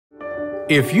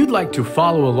If you'd like to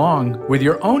follow along with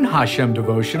your own HaShem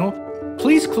devotional,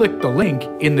 please click the link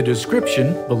in the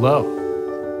description below.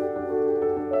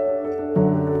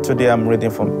 Today I'm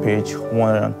reading from page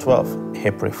 112,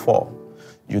 April 4,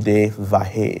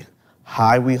 YHVH.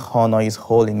 I will honor his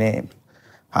holy name.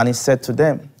 And he said to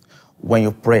them, when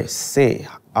you pray, say,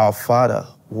 Our Father,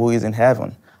 who is in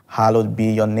heaven, hallowed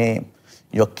be your name.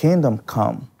 Your kingdom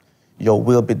come. Your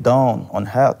will be done on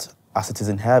earth as it is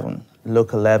in heaven.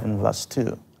 Luke 11, verse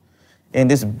 2. In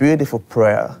this beautiful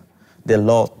prayer, the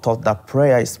Lord taught that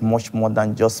prayer is much more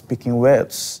than just speaking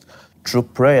words. True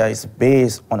prayer is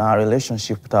based on our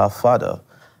relationship with our Father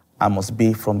and must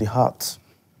be from the heart.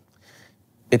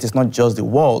 It is not just the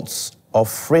words or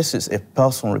phrases a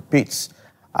person repeats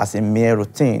as a mere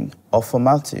routine or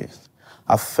formality.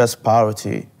 Our first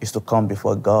priority is to come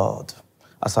before God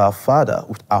as our Father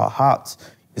with our heart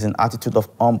is an attitude of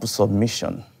humble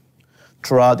submission.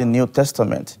 Throughout the New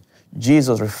Testament,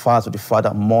 Jesus referred to the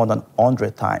Father more than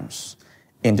 100 times.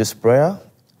 In this prayer,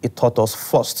 he taught us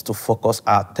first to focus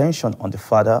our attention on the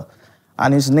Father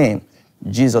and his name.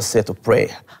 Jesus said to pray,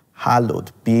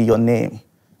 hallowed be your name.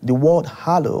 The word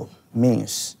hallow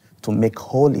means to make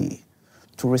holy,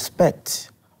 to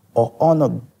respect, or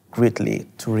honor greatly,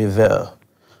 to revere.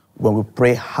 When we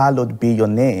pray, hallowed be your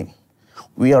name,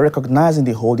 we are recognizing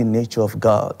the holy nature of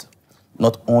God.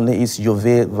 Not only is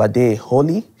YHVH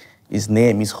holy, his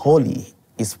name is holy.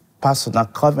 His personal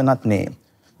covenant name,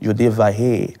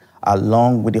 YHVH,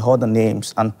 along with the other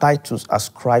names and titles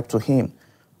ascribed to him,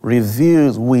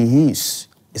 reveals who he is,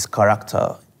 his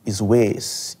character, his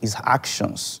ways, his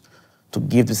actions, to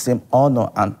give the same honor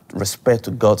and respect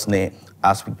to God's name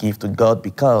as we give to God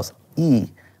because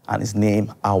he and his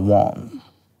name are one.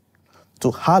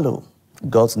 To hallow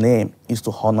God's name is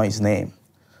to honor his name,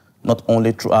 not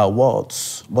only through our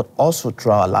words, but also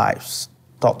through our lives,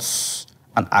 thoughts,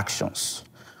 and actions.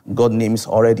 God's name is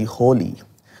already holy.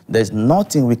 There's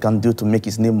nothing we can do to make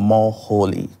his name more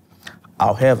holy.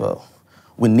 However,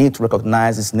 we need to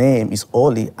recognize his name is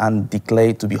holy and declare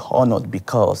it to be honored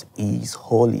because he is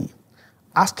holy.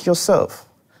 Ask yourself,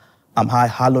 am I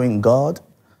hallowing God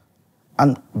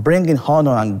and bringing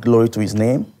honor and glory to his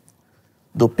name?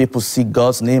 Do people see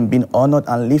God's name being honored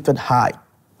and lifted high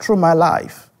through my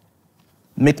life?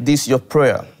 Make this your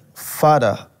prayer.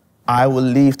 Father, I will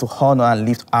live to honor and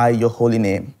lift high your holy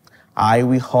name. I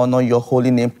will honor your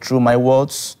holy name through my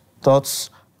words, thoughts,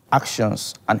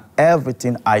 actions, and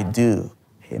everything I do.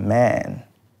 Amen.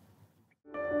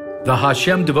 The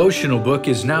HaShem devotional book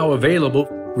is now available.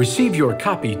 Receive your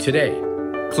copy today.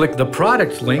 Click the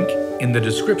product link in the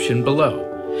description below.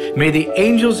 May the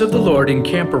angels of the Lord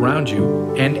encamp around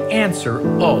you and answer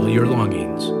all your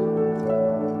longings.